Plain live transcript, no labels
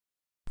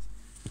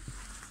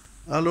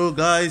Hello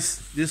guys,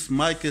 this is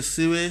Mike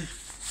Siwe,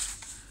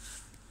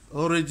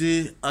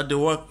 already at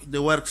the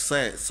work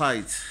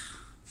site.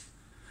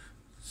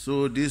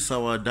 So this is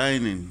our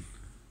dining.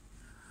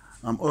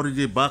 I'm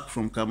already back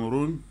from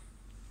Cameroon.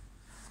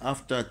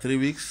 After 3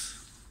 weeks,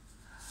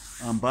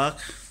 I'm back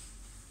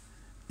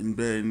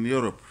in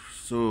Europe.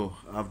 So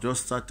I've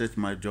just started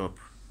my job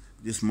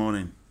this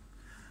morning.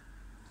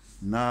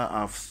 Now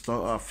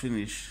I've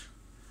finished.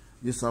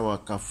 This is our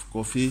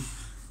coffee.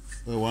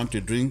 We want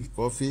to drink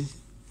coffee.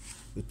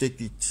 You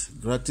take it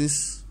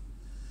gratis.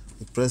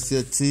 You press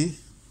here tea,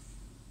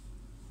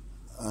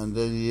 and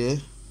then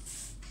here.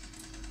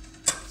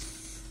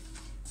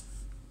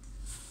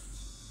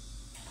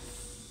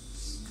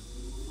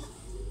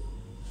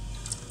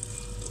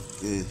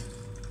 Okay.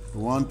 You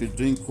want to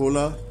drink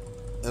cola?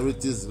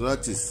 Everything is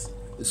gratis.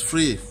 It's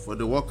free for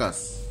the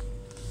workers.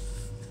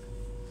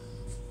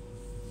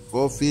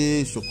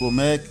 Coffee,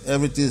 chocomelk,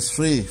 everything is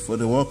free for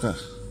the worker.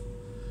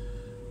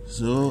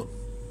 So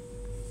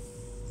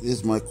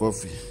here's my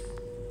coffee.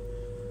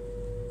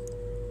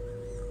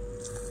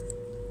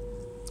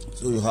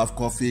 So you have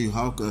coffee, you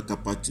have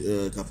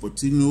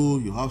cappuccino,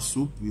 you have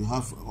soup, you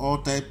have all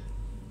type.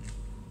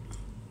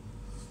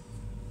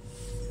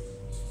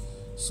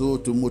 So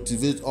to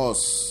motivate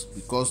us,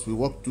 because we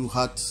work too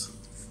hard.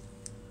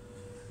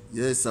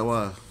 Yes,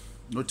 our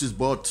notice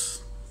board.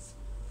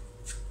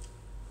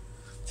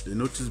 The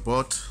notice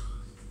board.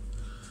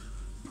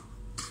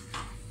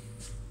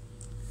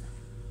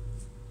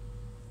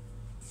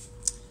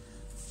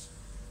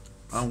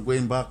 I'm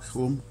going back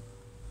home.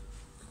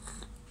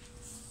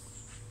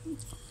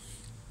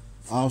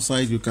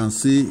 Outside you can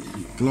see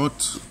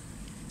cloth.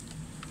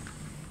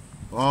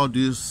 All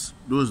those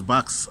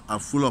bags are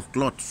full of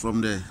cloth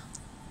from the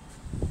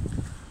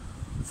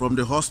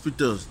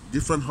hospitals,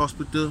 different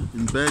hospitals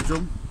in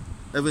Belgium,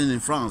 even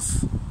in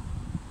France.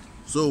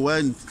 So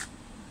when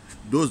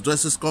those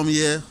dresses come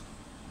here,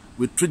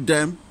 we treat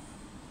them,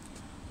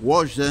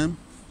 wash them,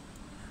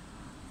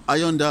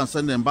 iron them, and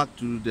send them back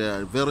to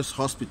their various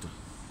hospitals.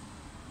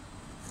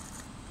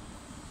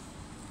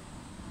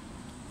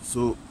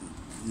 So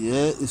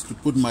here is to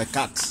put my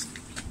cards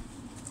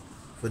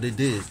for the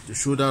day to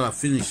show that I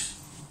finished.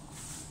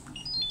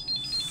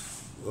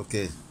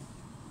 Okay.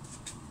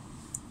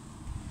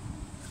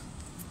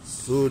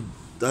 So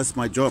that's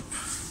my job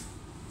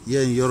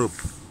here in Europe.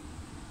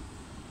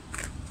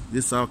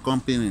 This is our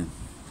company.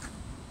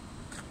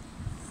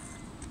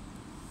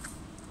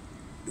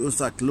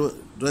 Those are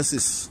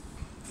dresses.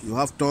 You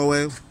have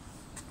towel.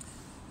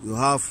 You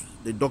have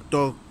the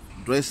doctor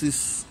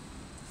dresses.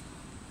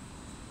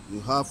 You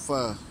have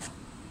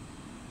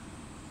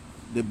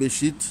the bed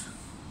sheet.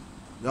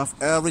 You have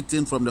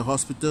everything from the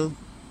hospital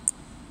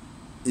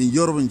in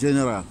Europe in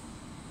general.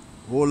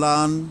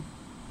 Holland,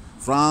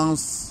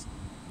 France,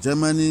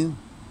 Germany,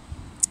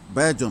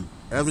 Belgium.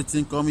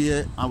 Everything come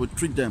here and we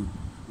treat them.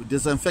 We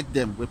disinfect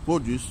them with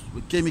produce,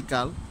 with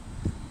chemical,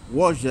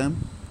 wash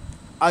them,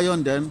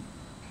 iron them,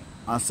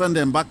 and send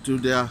them back to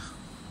their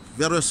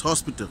various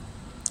hospitals.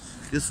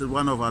 This is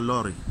one of our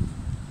lorry.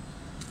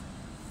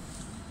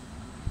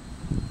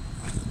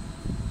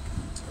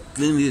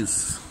 Clean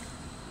this.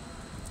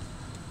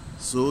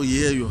 So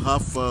here you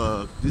have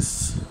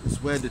this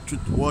is where they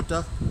treat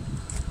water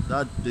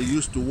that they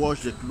used to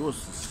wash the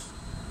clothes,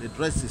 the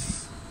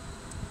dresses.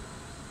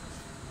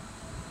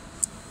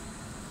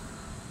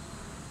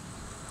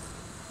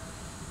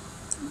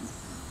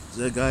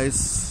 So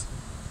guys,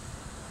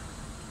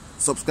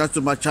 subscribe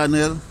to my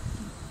channel,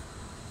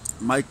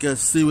 Michael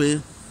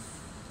Siwe.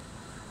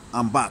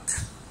 I'm back.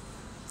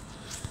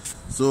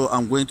 So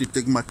I'm going to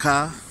take my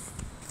car.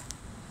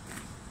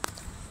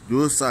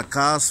 Those are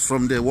cars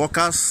from the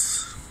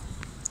workers.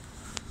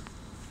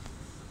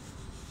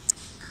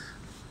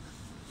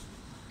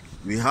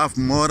 We have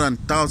more than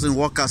 1,000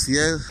 workers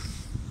here.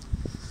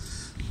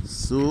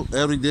 So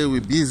every day we're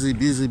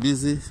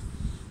busy.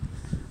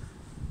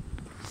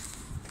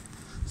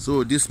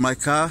 So this is my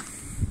car.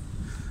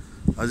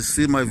 As you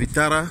see, my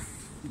Vitara,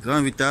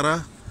 Grand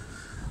Vitara.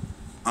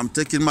 I'm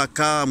taking my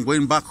car, I'm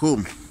going back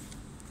home.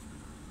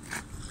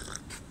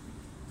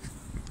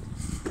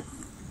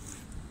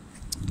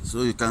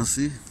 So you can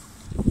see,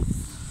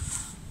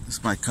 this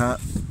is my car.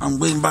 I'm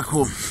going back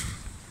home.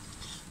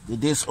 The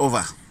day's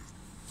over.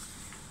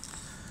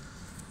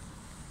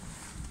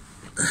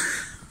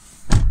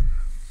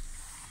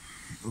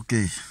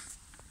 Okay.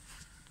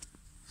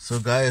 So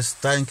guys,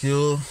 thank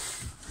you.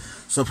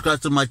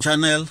 Subscribe to my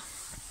channel,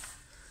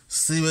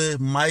 Siwe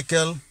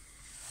Michael.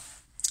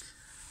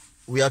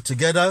 We are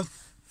together.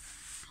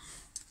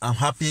 I'm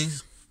happy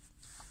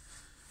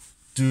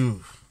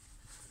to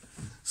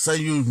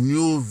send you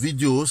new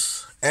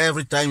videos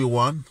every time you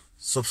want.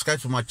 Subscribe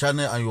to my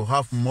channel and you'll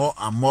have more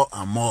and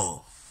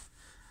more.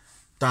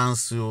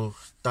 Thanks too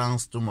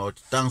much.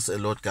 Thanks a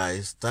lot,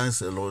 guys.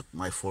 Thanks a lot,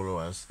 my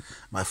followers,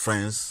 my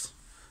friends,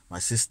 my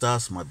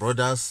sisters, my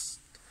brothers.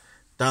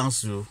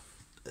 Thanks you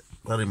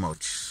very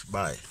much.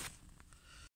 Bye.